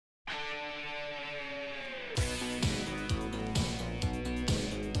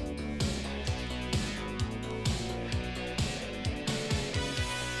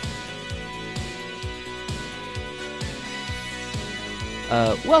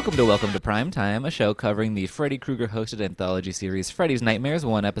Welcome to Prime Time, a show covering the Freddy Krueger hosted anthology series Freddy's Nightmares,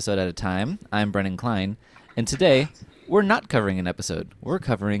 one episode at a time. I'm Brennan Klein, and today we're not covering an episode. We're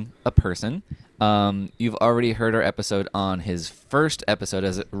covering a person. You've already heard our episode on his first episode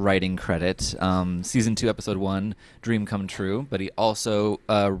as a writing credit, Season 2, Episode 1, Dream Come True, but he also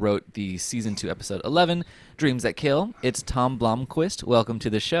wrote the Season 2, Episode 11, Dreams That Kill. It's Tom Blomquist. Welcome to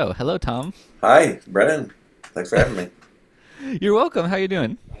the show. Hello, Tom. Hi, Brennan. Thanks for having me. You're welcome. How you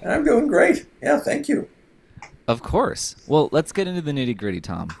doing? I'm doing great. Yeah, thank you. Of course. Well, let's get into the nitty-gritty,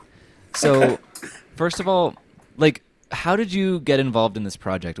 Tom. So, first of all, how did you get involved in this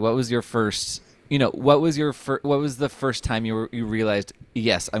project? What was your first, what was the first time you realized,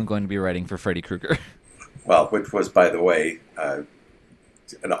 yes, I'm going to be writing for Freddy Krueger? Well, which was, by the way, an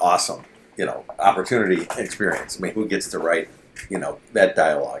awesome, opportunity and experience. I mean, who gets to write, that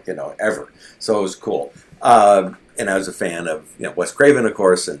dialogue, ever? So it was cool. And I was a fan of, Wes Craven, of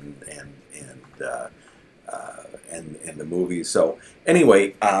course, and the movies. So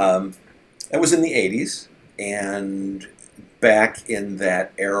anyway, it was in the 80s, and back in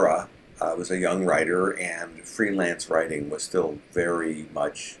that era, I was a young writer, and freelance writing was still very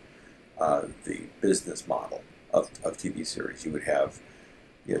much the business model of TV series. You would have,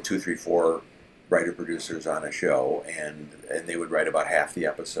 2, 3, 4 writer-producers on a show, and they would write about half the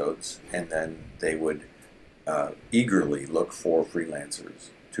episodes, and then they would eagerly look for freelancers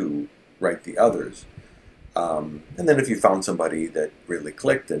to write the others. And then if you found somebody that really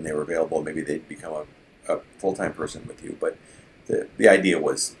clicked and they were available, maybe they'd become a full-time person with you. But the idea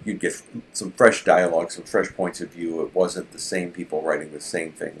was you'd get some fresh dialogue, some fresh points of view. It wasn't the same people writing the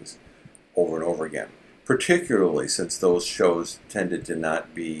same things over and over again, particularly since those shows tended to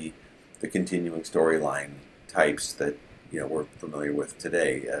not be the continuing storyline types that we're familiar with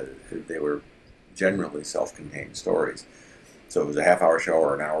today. They were generally self-contained stories. So it was a half-hour show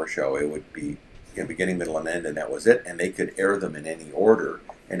or an hour show. It would be beginning, middle, and end, and that was it. And they could air them in any order,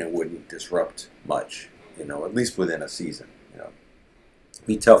 and it wouldn't disrupt much, at least within a season. It'd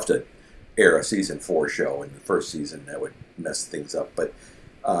be tough to air a season 4 show in the first season. That would mess things up. But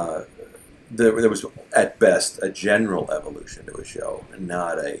there was, at best, a general evolution to a show, and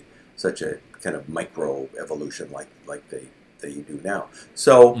not such a kind of micro evolution like they do now.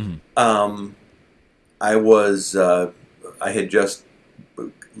 So I had just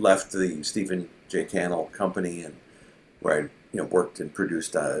left the Stephen J. Cannell company, and where I worked and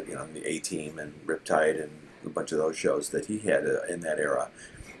produced on the A-Team and Riptide and a bunch of those shows that he had in that era.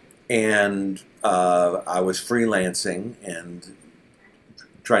 And I was freelancing and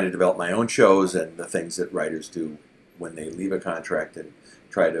trying to develop my own shows and the things that writers do when they leave a contract and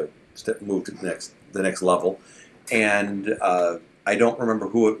try to move to the next level. And I don't remember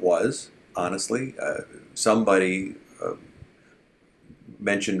who it was, honestly. Somebody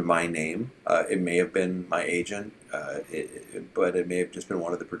mentioned my name. It may have been my agent, but it may have just been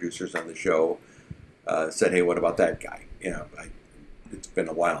one of the producers on the show. Said, "Hey, what about that guy?" It's been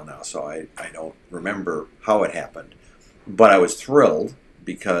a while now, so I don't remember how it happened. But I was thrilled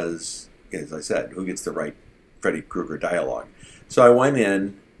because, as I said, who gets to write Freddy Krueger dialogue? So I went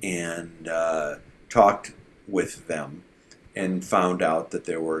in and talked with them and found out that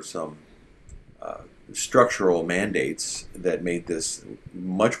there were some structural mandates that made this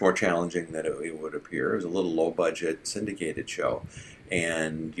much more challenging than it would appear. It was a little low-budget, syndicated show,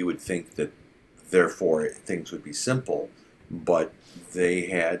 and you would think that, therefore, things would be simple, but they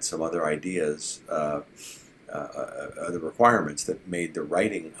had some other ideas, other requirements that made the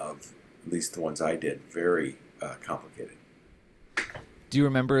writing of, at least the ones I did, very complicated. Do you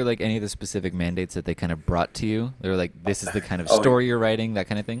remember any of the specific mandates that they kind of brought to you? They were like, this is the kind of story you're writing, that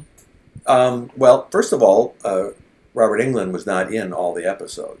kind of thing? Well, first of all, Robert Englund was not in all the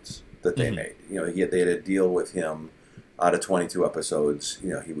episodes that they made. They had a deal with him out of 22 episodes.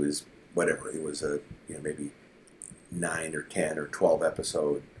 He was whatever. It was a maybe 9 or 10 or 12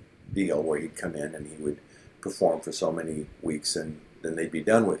 episode deal where he'd come in and he would perform for so many weeks, and then they'd be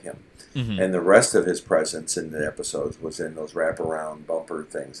done with him. Mm-hmm. And the rest of his presence in the episodes was in those wraparound bumper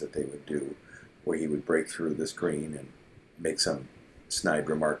things that they would do, where he would break through the screen and make some snide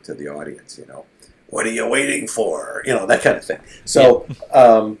remark to the audience, what are you waiting for? That kind of thing. So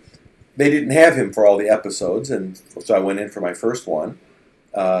they didn't have him for all the episodes, and so I went in for my first one,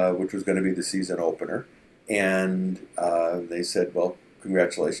 which was going to be the season opener, and they said, well,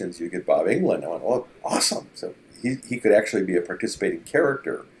 congratulations, you get Bob Englund. I went, well, awesome. So he could actually be a participating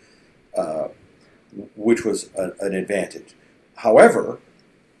character, which was an advantage. However,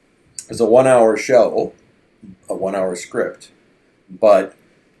 it was a 1-hour show, a 1-hour script, but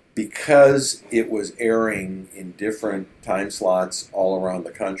because it was airing in different time slots all around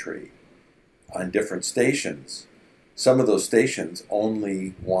the country on different stations, some of those stations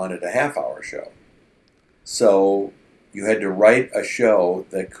only wanted a half-hour show. So you had to write a show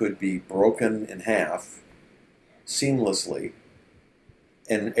that could be broken in half seamlessly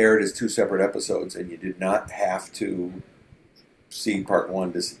and aired as two separate episodes, and you did not have to see part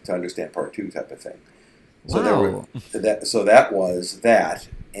one to understand part two, type of thing. So Wow. that was that,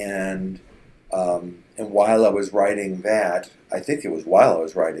 and while I was writing that, I think it was while I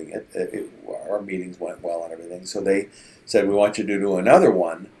was writing it, our meetings went well and everything. So they said, we want you to do another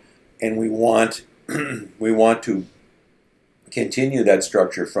one, and we want we want to continue that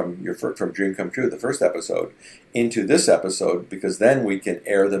structure from Dream Come True, the first episode, into this episode, because then we can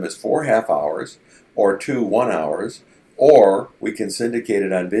air them as 4 half hours or 2 1 hours, or we can syndicate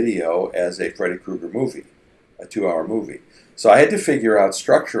it on video as a Freddy Krueger movie, a 2-hour movie. So I had to figure out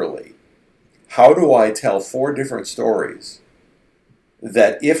structurally, how do I tell 4 different stories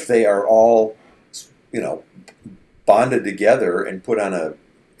that, if they are all, bonded together and put on a,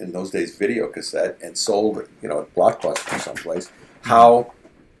 in those days, video cassette and sold, at Blockbuster someplace, how,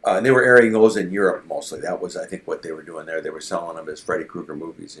 and they were airing those in Europe mostly. That was, I think, what they were doing there. They were selling them as Freddy Krueger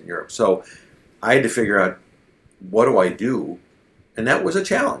movies in Europe. So I had to figure out, what do I do? And that was a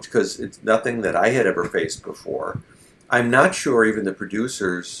challenge, because it's nothing that I had ever faced before. I'm not sure even the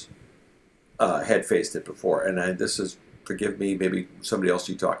producers had faced it before. And this is, forgive me, maybe somebody else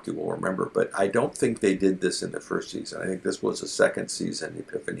you talked to will remember, but I don't think they did this in the first season. I think this was the second season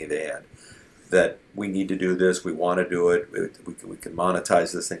epiphany they had, that we need to do this, we want to do it, we can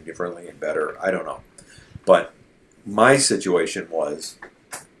monetize this thing differently and better. I don't know. But my situation was,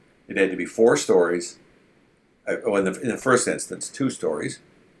 it had to be 4 stories, in the first instance, 2 stories,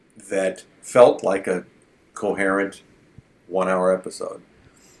 that felt like a coherent 1-hour episode.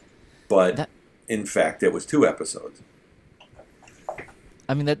 But in fact, it was 2 episodes.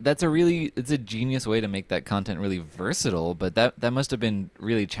 I mean, that's it's a genius way to make that content really versatile, but that must have been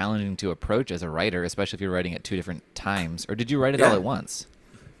really challenging to approach as a writer, especially if you're writing at 2 different times. Or did you write it all at once?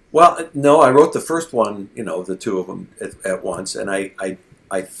 Well, no, I wrote the first one, the 2 of them at once, and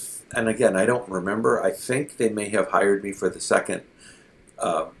and again, I don't remember. I think they may have hired me for the second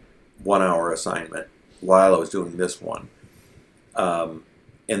 1-hour assignment while I was doing this one, and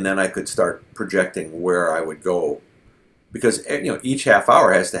then I could start projecting where I would go. Because each half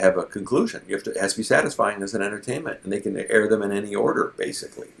hour has to have a conclusion. It has to be satisfying as an entertainment, and they can air them in any order,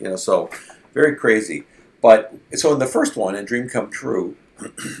 basically. So very crazy. But so in the first one, in Dream Come True,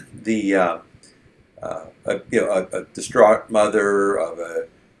 the a distraught mother of a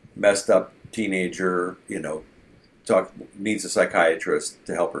messed up teenager, needs a psychiatrist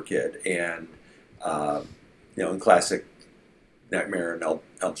to help her kid, and in classic Nightmare on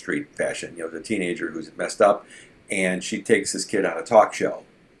Elm Street fashion, the teenager who's messed up. And she takes this kid on a talk show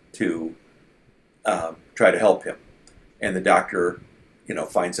to try to help him. And the doctor,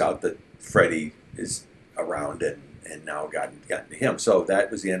 finds out that Freddy is around and now gotten to him. So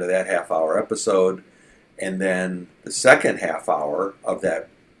that was the end of that half-hour episode. And then the second half hour of that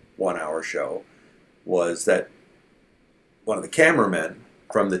 1-hour show was that one of the cameramen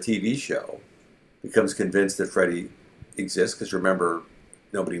from the TV show becomes convinced that Freddy exists, because remember,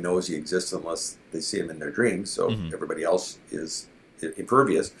 nobody knows he exists unless they see him in their dreams, so everybody else is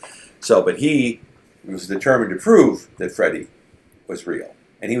impervious. So, but he was determined to prove that Freddy was real,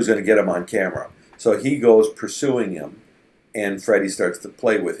 and he was going to get him on camera. So he goes pursuing him, and Freddy starts to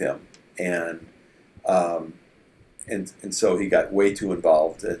play with him, and so he got way too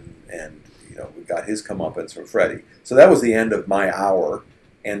involved, and we got his comeuppance from Freddy. So that was the end of my hour,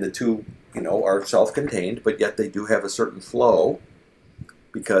 and the 2, are self-contained, but yet they do have a certain flow,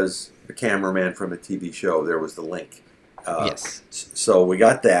 because the cameraman from a TV show, there was the link. Yes. So we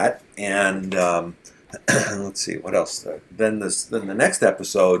got that, and let's see, what else? Then the next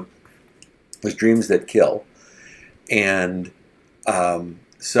episode was Dreams That Kill. And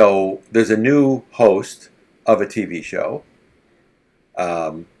so there's a new host of a TV show,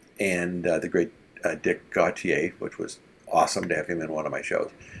 and the great Dick Gautier, which was awesome to have him in one of my shows.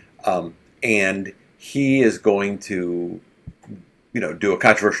 And he is going to do a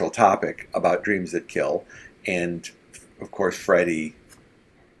controversial topic about Dreams That Kill, and of course Freddy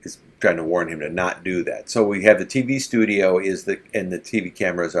is trying to warn him to not do that. So we have the TV studio and the TV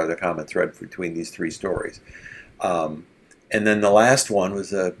cameras are the common thread between these 3 stories. And then the last one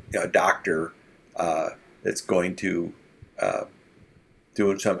was a doctor that's going to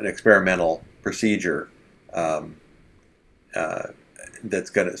do an experimental procedure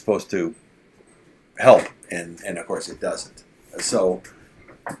that's supposed to help, and of course it doesn't. So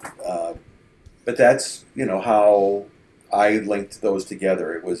uh, but that's how I linked those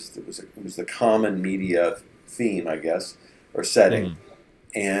together. It was the common media theme, I guess, or setting, Hmm.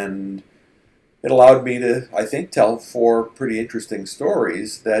 and it allowed me to, I think, tell four pretty interesting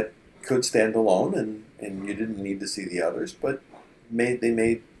stories that could stand alone, and you didn't need to see the others, but they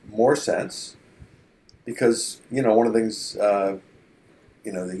made more sense because one of the things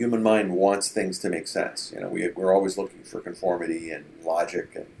the human mind wants things to make sense. We're always looking for conformity and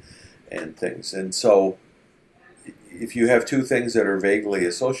logic and things, and so if you have two things that are vaguely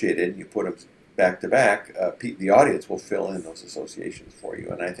associated and you put them back to back, the audience will fill in those associations for you.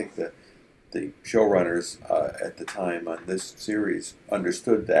 And I think that the showrunners at the time on this series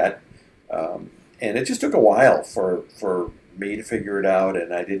understood that, and it just took a while for me to figure it out.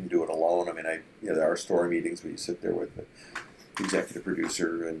 And I didn't do it alone. I mean, there are story meetings where you sit there with the executive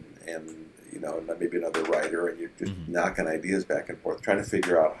producer and maybe another writer, and you're just Hmm. knocking ideas back and forth, trying to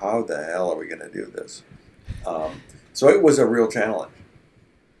figure out how the hell are we going to do this. So it was a real challenge.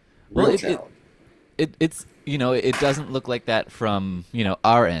 Well, Real challenge. it's it doesn't look like that from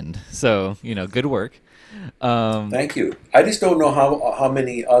our end. So good work. Um, Thank you. I just don't know how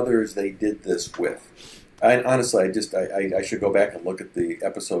many others they did this with. Honestly, I should go back and look at the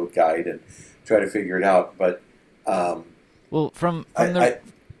episode guide and try to figure it out. But um, well, I, from the I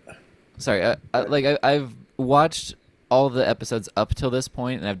sorry, I've watched all the episodes up till this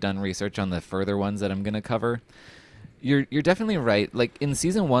point, and I've done research on the further ones that I'm gonna cover. You're definitely right. Like in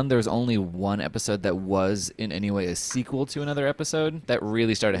season one, there's only one episode that was in any way a sequel to another episode. That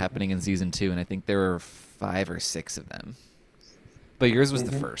really started happening in season two, and I think there were 5 or 6 of them. But yours was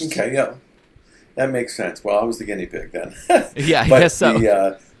the first. okay, yeah, that makes sense. Well, I was the guinea pig then, Yeah, I guess but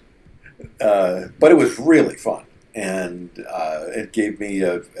so. but it was really fun, and it gave me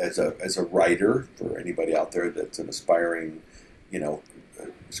as a writer, for anybody out there that's an aspiring, you know,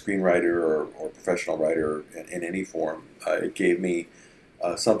 screenwriter or professional writer in any form. It gave me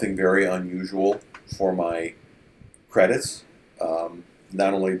something very unusual for my credits.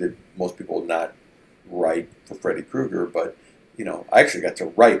 Not only did most people not write for Freddy Krueger, but I actually got to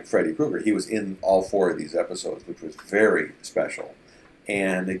write Freddy Krueger. He was in all four of these episodes, which was very special,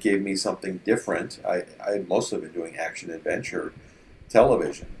 and it gave me something different. I had mostly been doing action adventure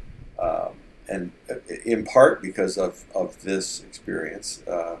television, and in part because of this experience.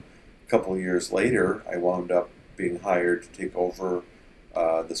 A couple of years later, I wound up being hired to take over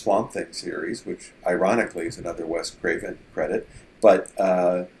the Swamp Thing series, which ironically is another Wes Craven credit, but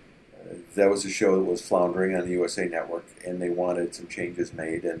that was a show that was floundering on the USA Network, and they wanted some changes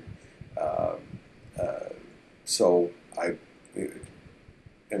made, and uh, uh, so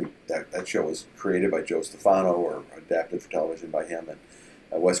and that show was created by Joe Stefano or adapted for television by him,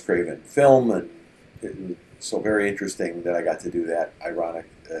 and Wes Craven film, and it was so very interesting that I got to do that. Ironic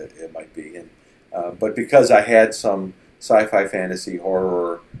it might be, and but because I had some sci-fi, fantasy,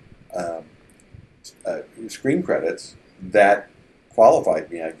 horror um, screen credits, that qualified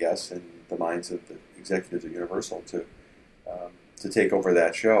me, I guess, in the minds of the executives at Universal to take over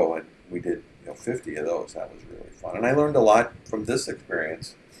that show, and we did 50 of those. That was really fun, and I learned a lot from this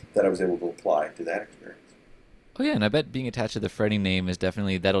experience that I was able to apply to that experience. Oh yeah, and I bet being attached to the Freddy name is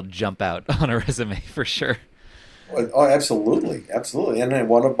definitely that'll jump out on a resume for sure. Oh, absolutely, absolutely. And then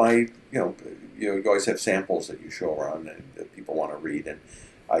one of my, you always have samples that you show around and that people want to read. And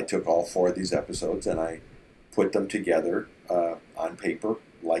I took all four of these episodes and I put them together on paper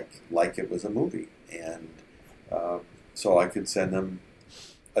like it was a movie. And uh, so I could send them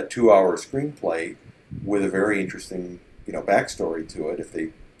a 2-hour screenplay with a very interesting, backstory to it if they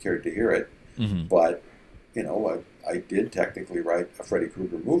cared to hear it. Hmm. But, I did technically write a Freddy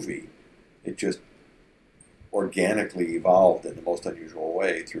Krueger movie. It just organically evolved in the most unusual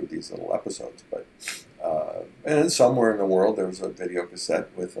way through these little episodes. But and somewhere in the world there was a video cassette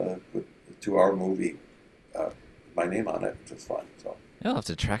with a 2-hour movie, uh, my name on it, which was fun. So I'll have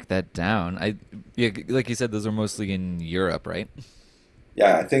to track that down. Yeah, like you said, those are mostly in Europe, right?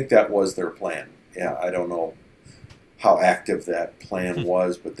 yeah, I think that was their plan. Yeah, I don't know how active that plan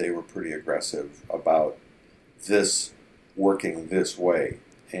was, but they were pretty aggressive about this working this way,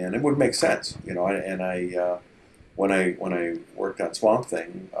 and it would make sense, And when I worked on Swamp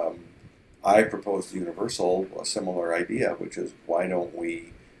Thing, I proposed to Universal a similar idea, which is why don't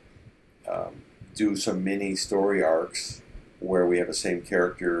we do some mini story arcs where we have the same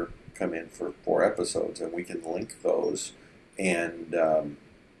character come in for 4 episodes, and we can link those, and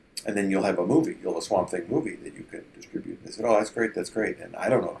then you'll have a movie, you'll have a Swamp Thing movie that you can distribute. And they said, "Oh, that's great." And I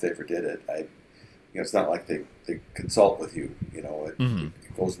don't know if they ever did it. It's not like they consult with you. It, Hmm.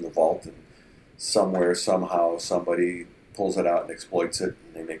 it goes in the vault, and somewhere, somehow, somebody pulls it out and exploits it,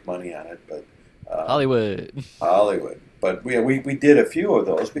 and they make money on it. But Hollywood. Hollywood. But we did a few of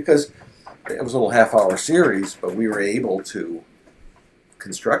those because it was a little half-hour series, but we were able to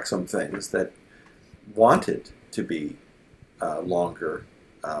construct some things that wanted to be longer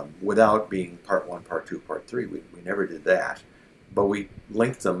without being part one, part two, part three. We never did that, but we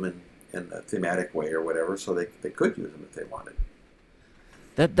linked them in a thematic way or whatever, so they could use them if they wanted.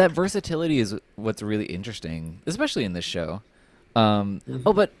 That versatility is what's really interesting, especially in this show. Mm-hmm.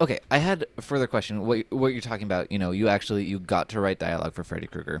 Oh, but okay, I had a further question. What you're talking about? You got to write dialogue for Freddy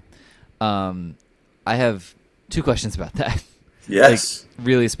Krueger. I have two questions about that. Yes. Like,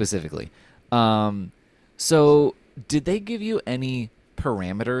 really specifically. So did they give you any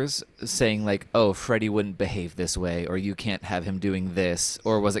parameters saying like, oh, Freddy wouldn't behave this way, or you can't have him doing this,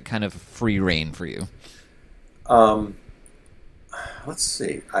 or was it kind of free reign for you? Let's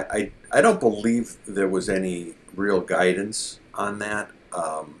see. I don't believe there was any real guidance on that.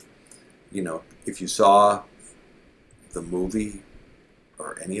 If you saw the movie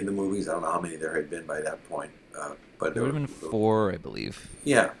or any of the movies, I don't know how many there had been by that point, but There would have been 4, I believe.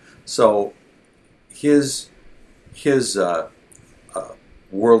 yeah. So his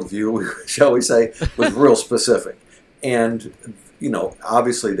worldview, shall we say, was real specific, and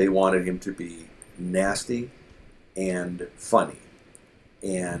obviously they wanted him to be nasty and funny,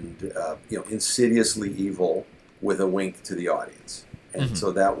 and insidiously evil with a wink to the audience, and Mm-hmm.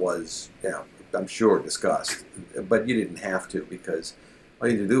 so that was, I'm sure, discussed, but you didn't have to, because all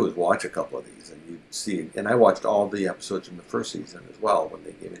you had to do was watch a couple of these and you'd see. And I watched all the episodes from the first season as well. When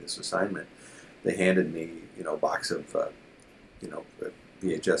they gave me this assignment, they handed me a box of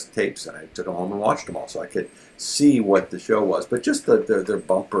VHS tapes, and I took them home and watched them all so I could see what the show was. But just their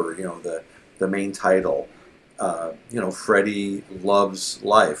bumper, the main title, Freddy loves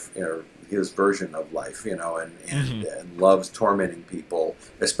life, or his version of life, and loves tormenting people,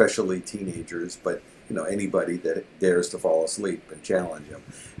 especially teenagers, but anybody that dares to fall asleep and challenge him.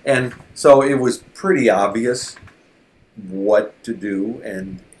 And so it was pretty obvious what to do,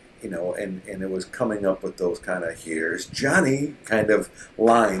 and it was coming up with those kind of "here's Johnny" kind of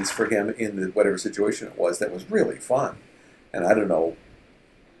lines for him in whatever situation it was that was really fun. And I don't know,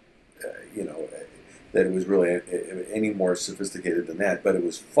 that it was really any more sophisticated than that, but it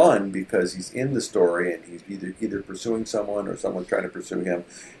was fun because he's in the story and he's either pursuing someone or someone's trying to pursue him,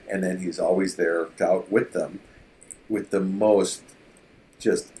 and then he's always there to outwit them with the most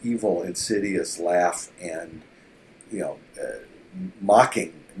just evil, insidious laugh and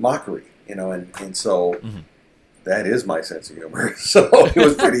mockery, and so that is my sense of humor. So it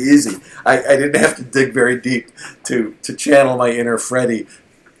was pretty easy. I didn't have to dig very deep to channel my inner Freddy,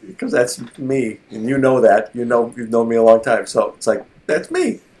 because that's me, and that. You've known me a long time, so it's like, that's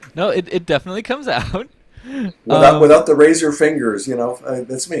me. No, it definitely comes out. Without the razor fingers,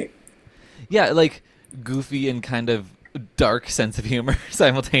 that's me. Yeah, like goofy and kind of dark sense of humor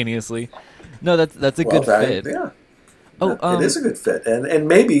simultaneously. No, that's a good fit. Yeah. Oh, it is a good fit, and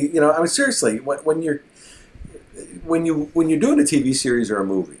maybe seriously, when you're doing a TV series or a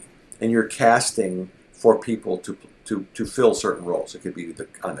movie, and you're casting for people to fill certain roles. It could be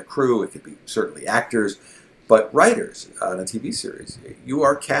on the crew, it could be certainly actors, but writers on a TV series, you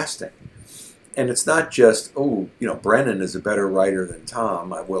are casting. And it's not just, Brennan is a better writer than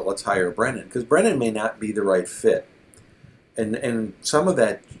Tom, well, let's hire Brennan, because Brennan may not be the right fit. And some of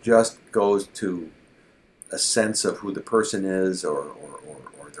that just goes to a sense of who the person is, or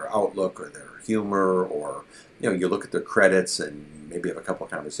their outlook, or their humor, or, you look at their credits and maybe have a couple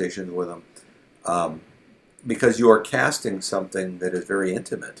of conversations with them. Because you are casting something that is very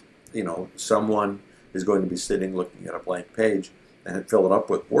intimate. Someone is going to be sitting looking at a blank page and fill it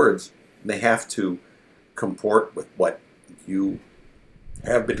up with words. They have to comport with what you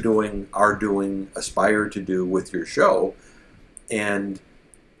have been doing, are doing, aspire to do with your show. And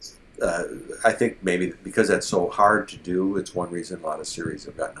I think maybe because that's so hard to do, it's one reason a lot of series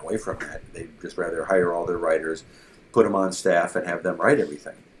have gotten away from that. They'd just rather hire all their writers, put them on staff, and have them write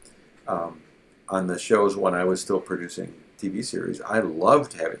everything. On the shows when I was still producing TV series, I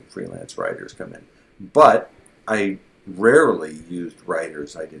loved having freelance writers come in. But I rarely used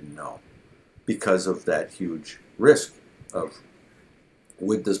writers I didn't know because of that huge risk of,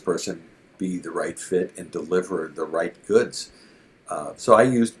 would this person be the right fit and deliver the right goods? So I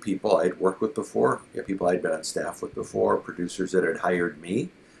used people I'd worked with before, people I'd been on staff with before, producers that had hired me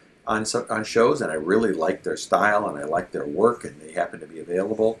on shows, and I really liked their style and I liked their work, and they happened to be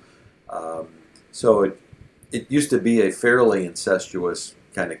available. So it used to be a fairly incestuous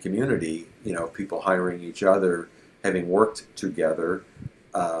kind of community, people hiring each other, having worked together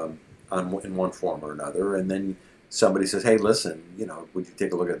in one form or another, and then somebody says, "Hey, listen, would you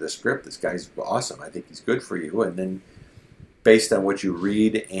take a look at this script? This guy's awesome. I think he's good for you." And then, based on what you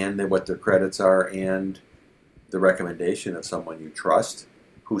read and then what their credits are and the recommendation of someone you trust,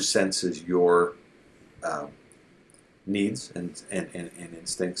 who senses your needs and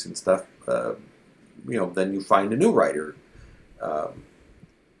instincts and stuff, then you find a new writer. Um,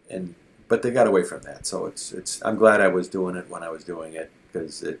 and but they got away from that, so it's. I'm glad I was doing it when I was doing it,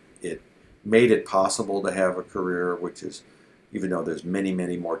 because it made it possible to have a career, which is, even though there's many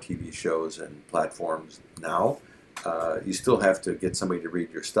more TV shows and platforms now, you still have to get somebody to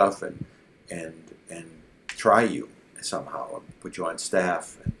read your stuff and try you somehow, and put you on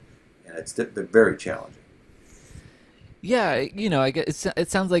staff, and it's very challenging. Yeah, I guess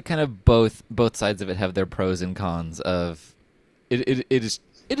it sounds like kind of both sides of it have their pros and cons. Of it is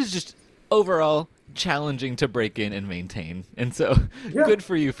just overall challenging to break in and maintain, and so Yeah, good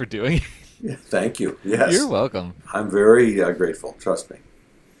for you for doing it. yeah. Thank you. You're Yes, welcome. I'm very grateful. Trust me.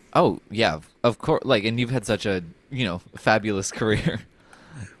 Oh yeah, of course. Like, and you've had such a fabulous career.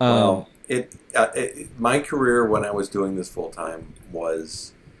 Um, Well, my career when I was doing this full time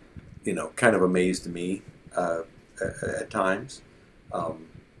was, kind of amazed me uh, at times. Um,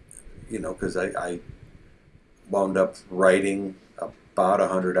 because I wound up writing about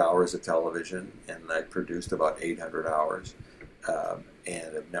 100 hours of television, and I produced about 800 hours,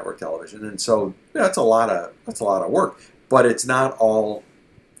 and of network television, and so that's a lot of work. But it's not all.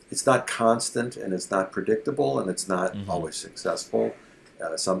 It's not constant, and it's not predictable, and it's not mhm. always successful.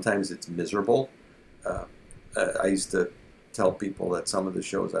 Sometimes it's miserable. Uh, I used to tell people that some of the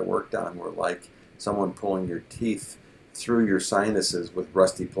shows I worked on were like someone pulling your teeth through your sinuses with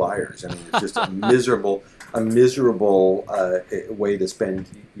rusty pliers. I mean, it's just a miserable way to spend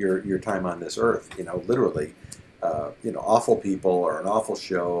your time on this earth. Literally, awful people, or an awful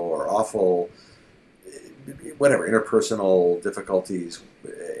show, or awful whatever interpersonal difficulties,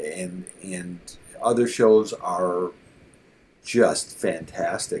 and other shows are just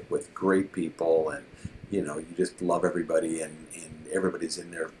fantastic with great people, and you just love everybody, and everybody's in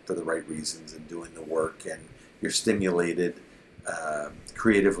there for the right reasons and doing the work, and you're stimulated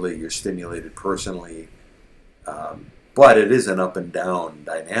creatively, you're stimulated personally, but it is an up and down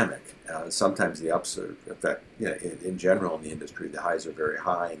dynamic. Sometimes the ups are, in fact, in general in the industry, the highs are very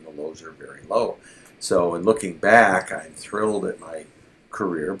high and the lows are very low. So, in looking back, I'm thrilled at my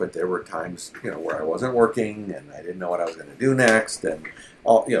career, but there were times, where I wasn't working and I didn't know what I was going to do next, and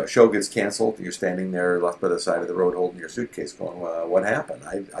show gets canceled. You're standing there, left by the side of the road, holding your suitcase, going, well, "What happened?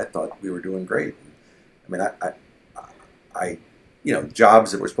 I thought we were doing great." I mean, I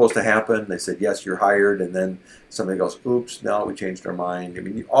jobs that were supposed to happen, they said, "Yes, you're hired," and then somebody goes, "Oops, no, we changed our mind." I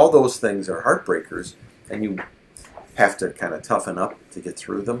mean, all those things are heartbreakers, and you have to kind of toughen up to get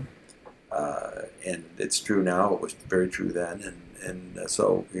through them. And it's true now. It was very true then, and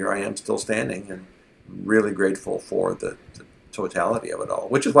so here I am, still standing, and really grateful for the totality of it all.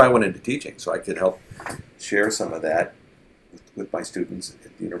 Which is why I went into teaching, so I could help share some of that with my students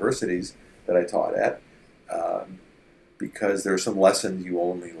at the universities that I taught at, um, because there are some lessons you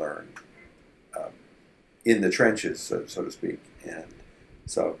only learn um, in the trenches, so to speak. And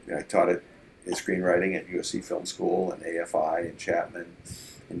so I taught it in screenwriting at USC Film School and AFI and Chapman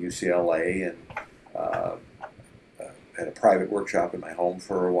and UCLA, and uh, had a private workshop in my home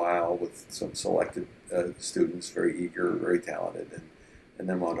for a while with some selected students, very eager, very talented, and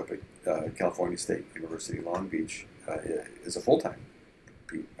then wound up at California State University, Long Beach, as a full-time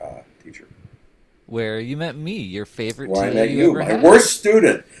teacher. Where you met me, your favorite Where I TA met you you, ever my had. worst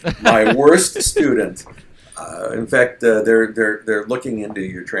student, my worst student. In fact, they're looking into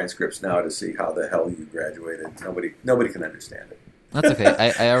your transcripts now to see how the hell you graduated. Nobody can understand That's okay.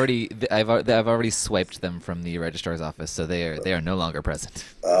 it. I've already swiped them from the registrar's office, so they are no longer present.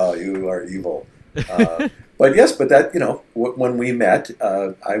 Oh, you are evil. Uh, but yes, but that when we met,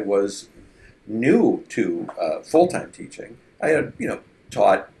 I was new to full-time teaching. I had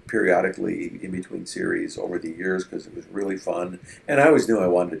taught periodically in between series over the years because it was really fun, and I always knew I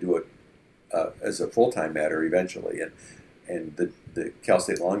wanted to do it as a full-time matter eventually. And the Cal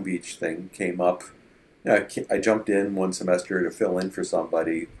State Long Beach thing came up. I jumped in one semester to fill in for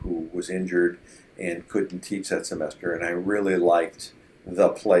somebody who was injured and couldn't teach that semester, and I really liked the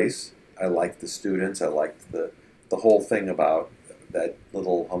place. I liked the students. I liked the whole thing about that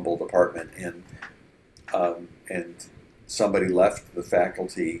little humble department, and somebody left the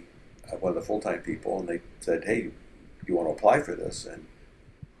faculty, one of the full-time people, and they said, "Hey, you want to apply for this?" And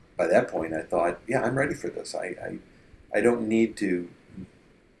by that point, I thought, "Yeah, I'm ready for this. I don't need to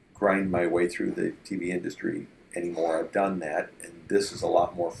grind my way through the TV industry anymore. I've done that, and this is a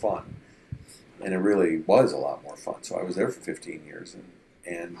lot more fun." and it really was a lot more fun. So I was there for 15 years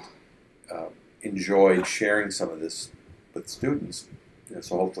and uh, enjoyed sharing some of this with students.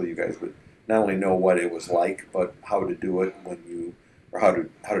 So hopefully you guys would not only know what it was like, but how to do it when you, or how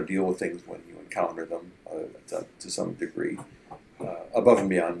to deal with things when you encounter them to some degree, above and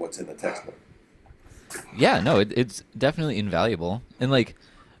beyond what's in the textbook. Yeah, no, it's definitely invaluable. And like,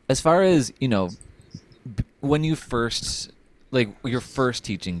 as far as when you first, like your first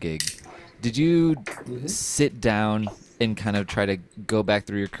teaching gig, did you Mm-hmm. sit down and kind of try to go back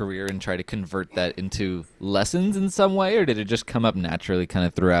through your career and try to convert that into lessons in some way, or did it just come up naturally kind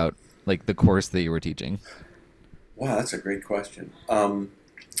of throughout like the course that you were teaching? Wow, that's a great question.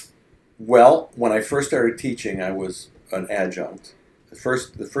 Well, when I first started teaching, I was an adjunct. Uh,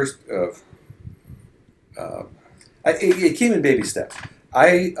 it came in baby steps.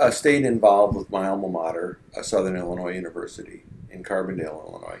 I stayed involved with my alma mater, Southern Illinois University in Carbondale,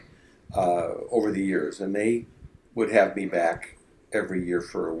 Illinois, over the years, and they would have me back every year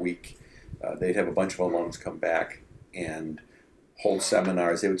for a week. They'd have a bunch of alums come back and hold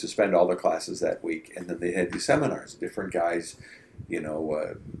seminars. They would suspend all their classes that week, and then they had these seminars. Different guys,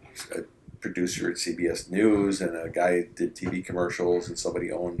 a producer at CBS News, and a guy did TV commercials, and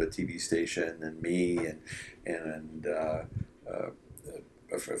somebody owned a TV station, and me, and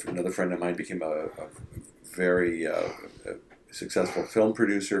another friend of mine became a very successful film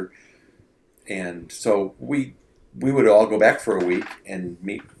producer, and so we would all go back for a week and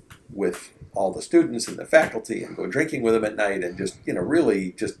meet with all the students and the faculty and go drinking with them at night and just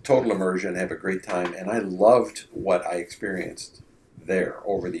really just total immersion, have a great time. And I loved what I experienced there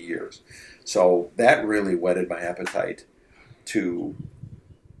over the years. So that really whetted my appetite to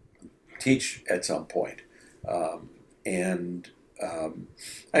teach at some point. And I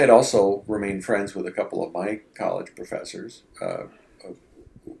had also remained friends with a couple of my college professors,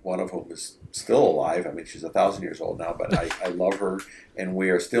 one of whom is still alive. I mean, she's 1,000 years old now, but I love her, and we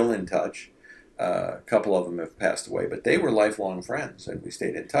are still in touch. A couple of them have passed away, but they were lifelong friends, and we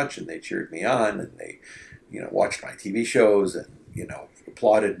stayed in touch, and they cheered me on, and they, watched my TV shows, and,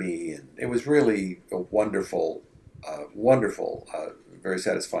 applauded me, and it was really a wonderful, very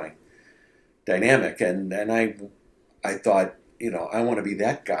satisfying dynamic. And I thought, I want to be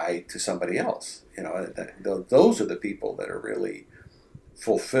that guy to somebody else. Those are the people that are really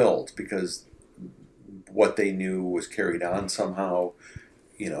fulfilled because what they knew was carried on somehow,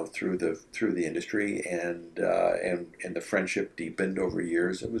 through the industry, and the friendship deepened over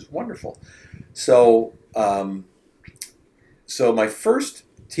years. It was wonderful. So so my first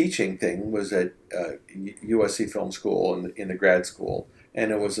teaching thing was at USC Film School in the grad school,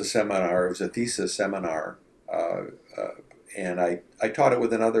 and it was a seminar. It was a thesis seminar, and I taught it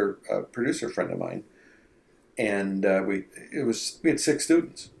with another producer friend of mine. And we had 6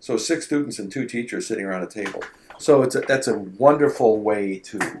 students, so 6 students and 2 teachers sitting around a table. So that's a wonderful way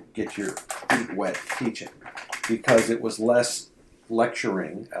to get your feet wet teaching, because it was less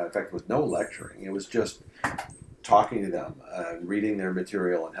lecturing. In fact, it was no lecturing. It was just talking to them, reading their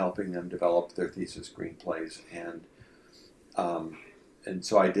material, and helping them develop their thesis screenplays. And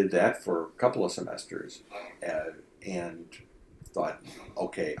so I did that for a couple of semesters, and thought,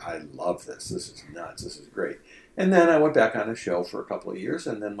 okay, I love this. This is nuts. This is great. And then I went back on a show for a couple of years,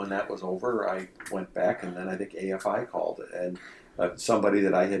 and then when that was over, I went back, and then I think AFI called it, and somebody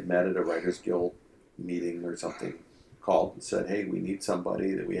that I had met at a Writers Guild meeting or something called and said, hey, we need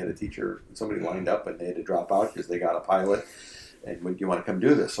somebody. That we had a teacher, somebody lined up, and they had to drop out because they got a pilot, and would you want to come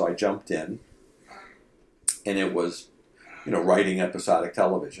do this? So I jumped in, and it was, writing episodic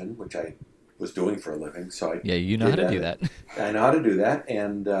television, which I was doing for a living. So I Yeah, you know how to do that. I know how to do that,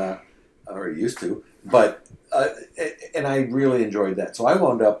 and or used to, but and I really enjoyed that. So I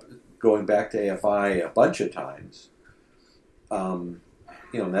wound up going back to AFI a bunch of times. And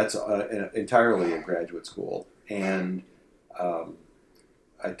that's entirely a graduate school, and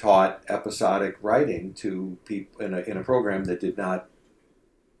I taught episodic writing to people in a program that did not,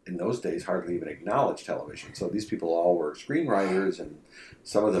 in those days, hardly even acknowledge television. So these people all were screenwriters, and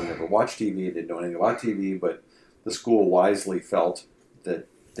some of them never watched TV, didn't know anything about TV, but the school wisely felt that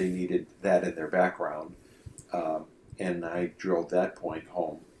they needed that in their background. And I drove that point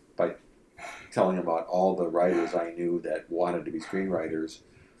home by telling them about all the writers I knew that wanted to be screenwriters,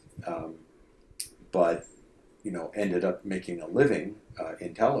 but ended up making a living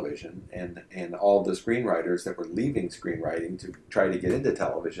in television, and all the screenwriters that were leaving screenwriting to try to get into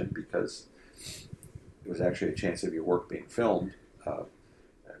television, because it was actually a chance of your work being filmed.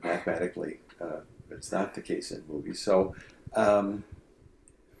 Mathematically, it's not the case in movies. So,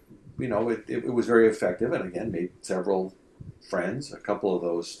 it was very effective, and again, made several friends. A couple of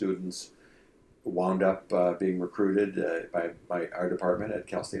those students wound up being recruited by our department at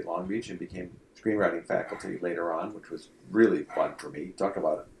Cal State Long Beach and became screenwriting faculty later on, which was really fun for me. Talk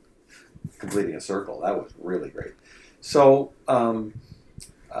about completing a circle. That was really great. So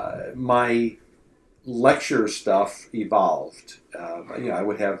my lecture stuff evolved. I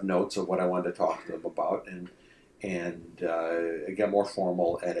would have notes of what I wanted to talk to them about, and it got more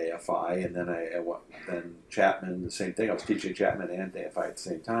formal at AFI, and then Chapman, the same thing. I was teaching Chapman and AFI at the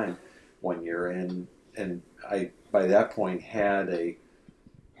same time one year, and I by that point had a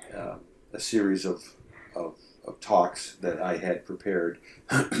series of talks that I had prepared,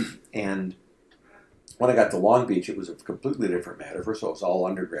 and when I got to Long Beach, it was a completely different matter. First of all, it was all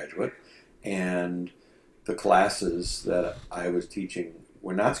undergraduate, and the classes that I was teaching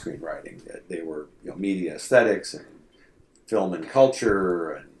were not screenwriting. They were media aesthetics and film and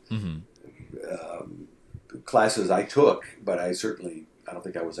culture and classes I took, but I don't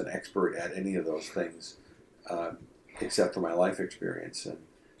think I was an expert at any of those things except for my life experience.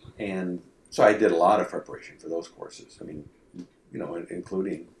 And so I did a lot of preparation for those courses. I mean,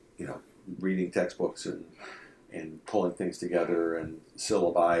 including, reading textbooks and pulling things together and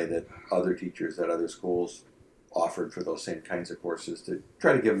syllabi that other teachers at other schools offered for those same kinds of courses to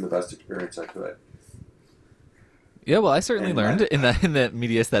try to give them the best experience I could. Yeah, well, I certainly learned in that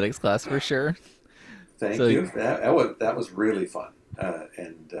media aesthetics class for sure. Thank you. That was really fun,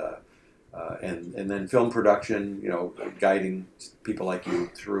 and then film production. Guiding people like you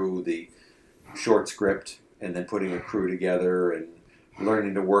through the short script, and then putting a crew together, and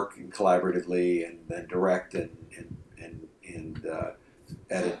learning to work collaboratively, and then direct and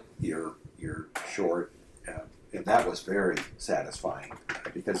edit your short. And that was very satisfying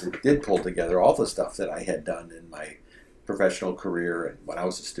because it did pull together all the stuff that I had done in my professional career and when I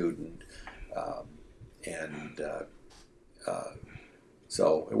was a student.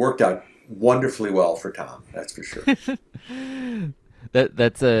 So it worked out wonderfully well for Tom, that's for sure.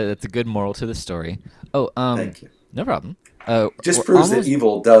 That's a good moral to the story. Oh, Thank you. No problem. Just proves that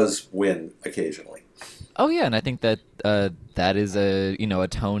evil does win occasionally. Oh yeah, and I think that that is a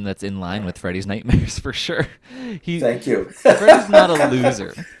tone that's in line with Freddy's Nightmares for sure. Thank you. Freddy's not a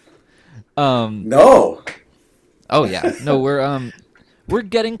loser. No. Oh yeah, no. We're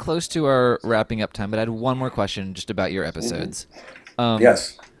getting close to our wrapping up time, but I had one more question just about your episodes.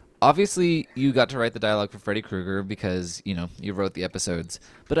 Yes. Obviously, you got to write the dialogue for Freddy Krueger because, you wrote the episodes.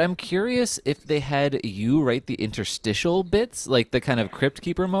 But I'm curious if they had you write the interstitial bits, like the kind of Crypt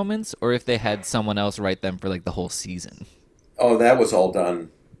Keeper moments, or if they had someone else write them for, like, the whole season. Oh, that was all done.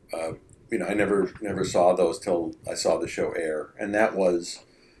 I never saw those till I saw the show air. And that was,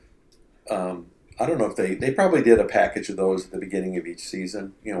 I don't know if they probably did a package of those at the beginning of each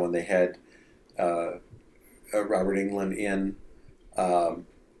season, when they had Robert Englund in.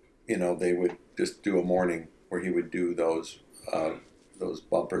 They would just do a morning where he would do those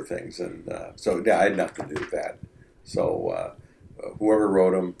bumper things, and so yeah, I had nothing to do with that. So whoever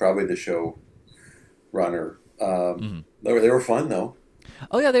wrote them, probably the show runner. They were fun though.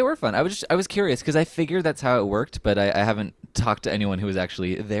 Oh yeah, they were fun. I was curious because I figured that's how it worked, but I haven't talked to anyone who was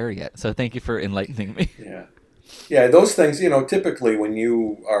actually there yet. So thank you for enlightening me. Yeah, those things. Typically when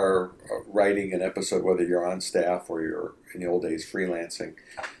you are writing an episode, whether you're on staff or you're in the old days freelancing.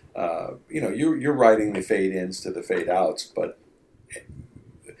 You're writing the fade ins to the fade outs, but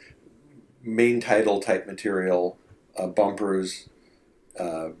main title type material, bumpers.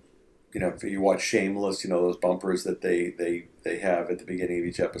 If you watch Shameless, those bumpers that they have at the beginning of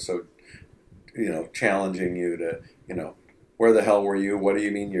each episode, challenging you to, where the hell were you? What do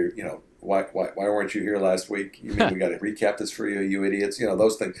you mean why weren't you here last week? You mean we got to recap this for you idiots?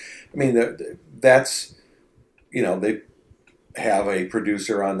 Those things. I mean, that's, they have a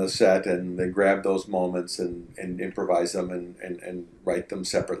producer on the set and they grab those moments and improvise them and write them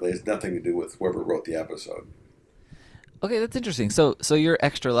separately. It's nothing to do with whoever wrote the episode. Okay, that's interesting. So you're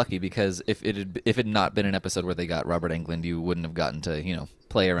extra lucky because if it had not been an episode where they got Robert Englund, you wouldn't have gotten to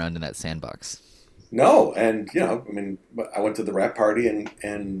play around in that sandbox. No, and I went to the wrap party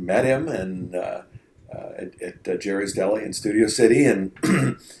and met him and at Jerry's Deli in Studio City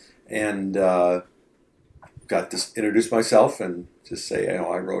and got to introduce myself and just say,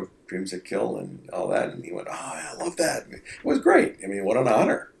 I wrote Dreams That Kill and all that. And he went, oh, I love that. It was great. I mean, what an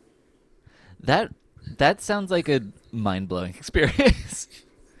honor. That sounds like a mind-blowing experience.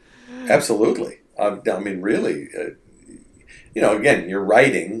 Absolutely. I mean, really, again, you're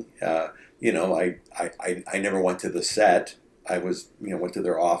writing. I never went to the set. I went to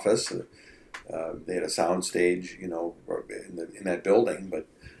their office. They had a sound stage, in that building, but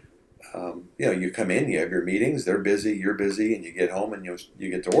you come in, you have your meetings, they're busy, you're busy, and you get home and you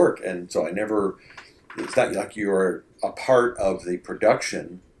get to work. And so it's not like you're a part of the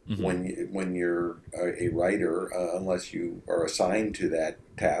production Hmm. when you're a writer, unless you are assigned to that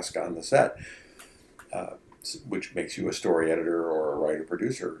task on the set, uh, which makes you a story editor or a writer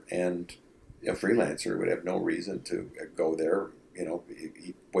producer. And a freelancer would have no reason to go there,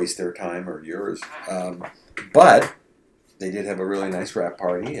 waste their time or yours. But they did have a really nice wrap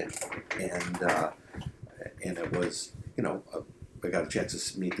party, and it was, I got a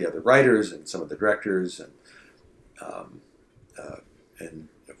chance to meet the other writers and some of the directors, um, uh, and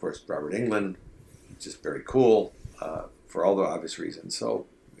of course Robert Englund, just very cool for all the obvious reasons. So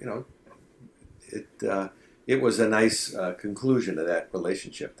it it was a nice conclusion to that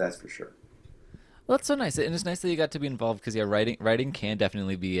relationship, that's for sure. Well, that's so nice, and it's nice that you got to be involved because yeah, writing can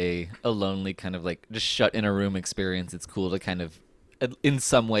definitely be a lonely kind of like just shut in a room experience. It's cool to kind of in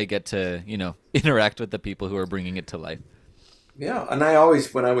some way get to interact with the people who are bringing it to life. Yeah, and I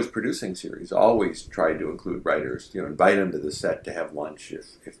always, when I was producing series, always tried to include writers. Invite them to the set to have lunch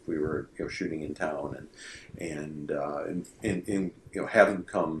if we were shooting in town, and have them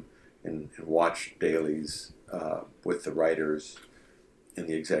come and watch dailies with the writers and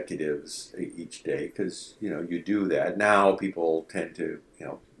the executives each day, because you do that. Now people tend to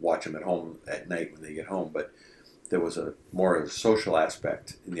watch them at home at night when they get home, but there was a more of a social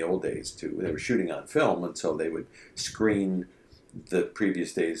aspect in the old days too. They were shooting on film, and so they would screen the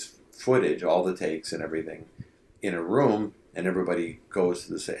previous day's footage, all the takes and everything, in a room, and everybody goes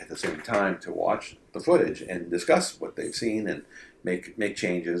at the same time to watch the footage and discuss what they've seen and make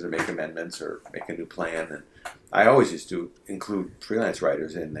changes or make amendments or make a new plan. And I always used to include freelance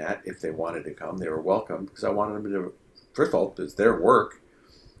writers in that. If they wanted to come, they were welcome, because I wanted them to, first of all, it's their work,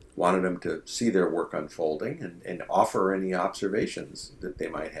 wanted them to see their work unfolding and offer any observations that they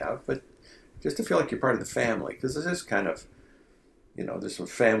might have, but just to feel like you're part of the family, because this is kind of, there's some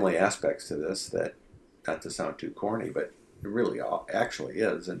family aspects to this that, not to sound too corny, but it really actually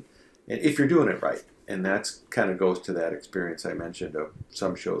is. And if you're doing it right, and that's kind of goes to that experience I mentioned of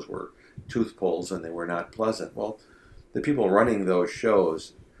some shows were tooth pulls and they were not pleasant. Well, the people running those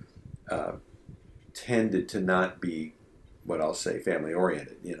shows uh, tended to not be what I'll say family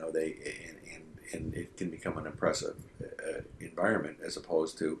oriented. And it can become an oppressive environment as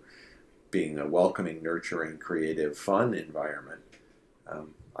opposed to being a welcoming, nurturing, creative, fun environment.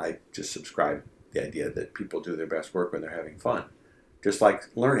 I just subscribe the idea that people do their best work when they're having fun. Just like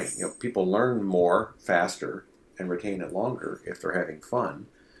learning, people learn more, faster, and retain it longer if they're having fun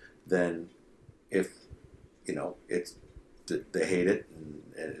than if it's they hate it and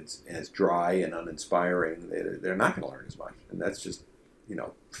it's dry and uninspiring. They're not going to learn as much, and that's just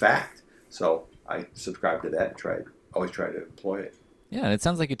fact. So I subscribe to that and always try to employ it. Yeah, and it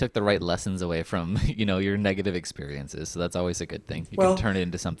sounds like you took the right lessons away from your negative experiences, so that's always a good thing. You can Well, turn it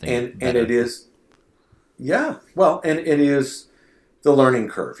into something and it better. is, yeah. Well, and it is the learning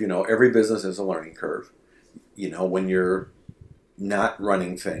curve. Every business is a learning curve. When you're not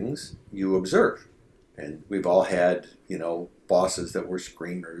running things, you observe. And we've all had, bosses that were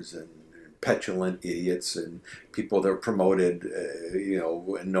screamers and petulant idiots and people that were promoted,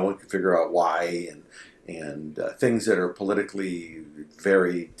 and no one could figure out why, and things that are politically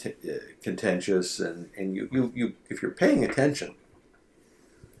very contentious. And you, if you're paying attention,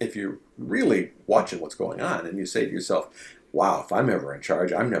 if you're really watching what's going on, and you say to yourself, wow, if I'm ever in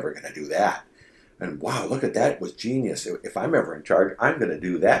charge, I'm never going to do that. And wow, look at that, it was genius. If I'm ever in charge, I'm going to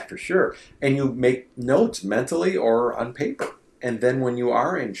do that for sure. And you make notes mentally or on paper. And then when you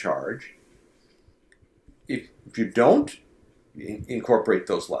are in charge, if you don't incorporate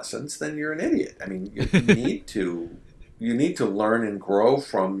those lessons, then you're an idiot. I mean, you need to learn and grow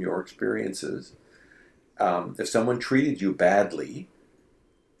from your experiences. If someone treated you badly,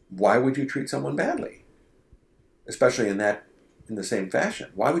 why would you treat someone badly? Especially in the same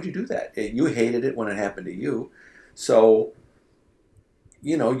fashion. Why would you do that? You hated it when it happened to you. So,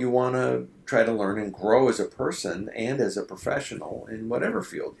 you want to try to learn and grow as a person and as a professional in whatever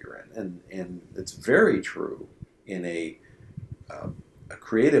field you're in. And it's very true in a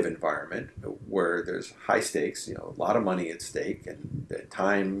creative environment where there's high stakes, a lot of money at stake, and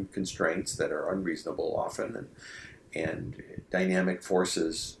time constraints that are unreasonable often, and dynamic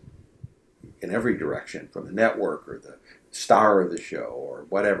forces in every direction from the network or the star of the show or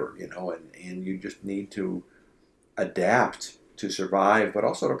whatever, and you just need to adapt to survive, but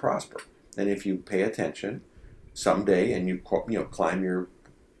also to prosper. And if you pay attention someday and you climb your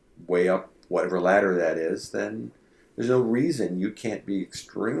way up whatever ladder that is, then there's no reason you can't be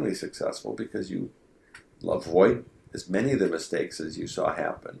extremely successful because you avoid as many of the mistakes as you saw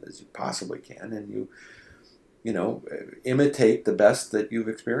happen as you possibly can, and you know, imitate the best that you've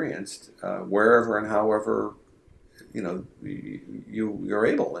experienced wherever and however, you know, you're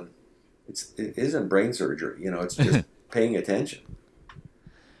able. And it isn't brain surgery, you know, it's just paying attention.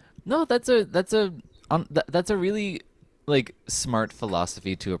 No, that's a really like smart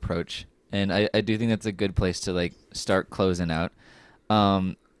philosophy to approach, and I do think that's a good place to like start closing out.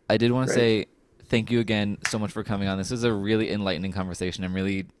 I did want to Great. say thank you again so much for coming on. This is a really enlightening conversation. I'm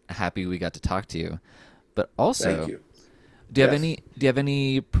really happy we got to talk to you. But Thank also, you. do Yes. you have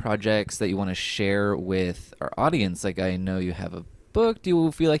any projects that you want to share with our audience? Like I know you have a book. Do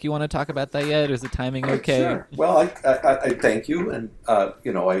you feel like you want to talk about that yet? Is the timing okay? Sure. Well, I thank you, and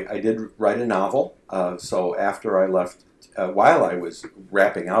you know, I did write a novel. So after I left, while I was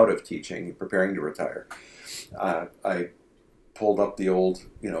wrapping out of teaching, preparing to retire, I pulled up the old,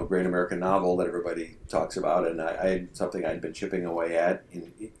 you know, Great American Novel that everybody talks about, and I had something I'd been chipping away at,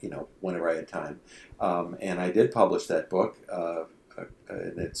 you know, whenever I had time, and I did publish that book,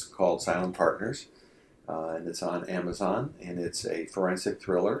 and it's called Silent Partners, and it's on Amazon, and it's a forensic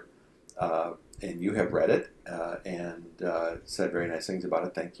thriller, and you have read it and said very nice things about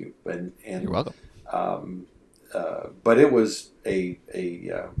it. Thank you. You're And welcome. um, but it was a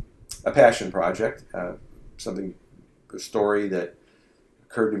passion project, something a story that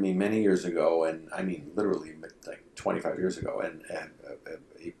occurred to me many years ago, and I mean literally like 25 years ago, and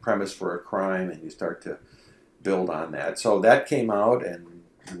a premise for a crime, and you start to build on that. So that came out, and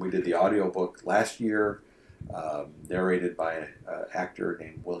we did the audiobook last year, narrated by an actor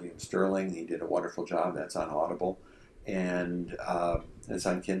named William Sterling. He did a wonderful job. That's on Audible, and it's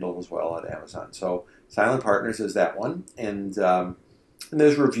on Kindle as well at Amazon. So Silent Partners is that one, and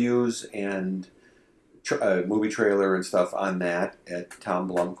there's reviews and movie trailer and stuff on that at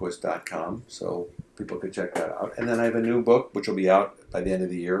tomblumquist.com, so people could check that out. And then I have a new book which will be out by the end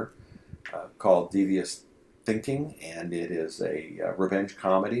of the year called Devious Thinking, and it is a revenge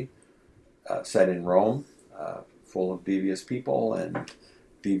comedy set in Rome, full of devious people and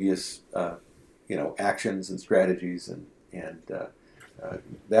devious, you know, actions and strategies, and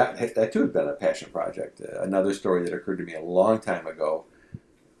that too has been a passion project. Another story that occurred to me a long time ago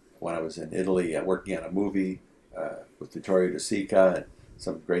when I was in Italy working on a movie with Vittorio De Sica and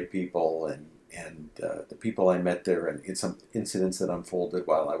some great people, and the people I met there, and some incidents that unfolded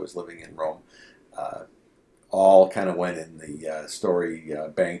while I was living in Rome, all kind of went in the story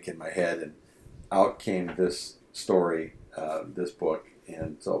bank in my head, and out came this story, this book,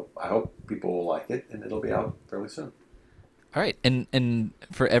 and so I hope people will like it, and it'll be out fairly soon. All right, and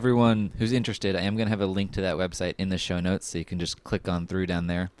for everyone who's interested, I am going to have a link to that website in the show notes, so you can just click on through down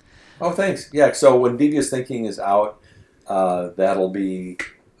there. Oh, thanks. Yeah, so when Devious Thinking is out, that'll be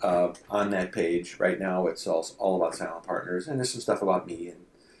on that page. Right now, it's all about Silent Partners, and there's some stuff about me, and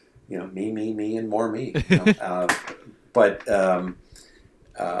you know, me, and more me. You know? But and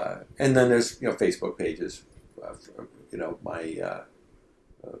then there's, you know, Facebook pages. You know,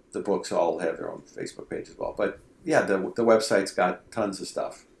 the books all have their own Facebook page as well. But yeah, the website's got tons of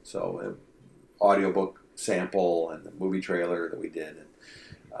stuff. So audiobook sample and the movie trailer that we did,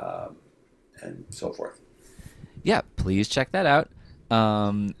 and so forth. Yeah, please check that out.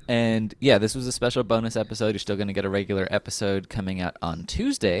 And yeah, this was a special bonus episode. You're still going to get a regular episode coming out on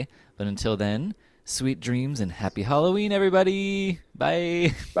Tuesday. But until then, sweet dreams and happy Halloween, everybody.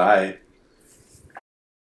 Bye. Bye.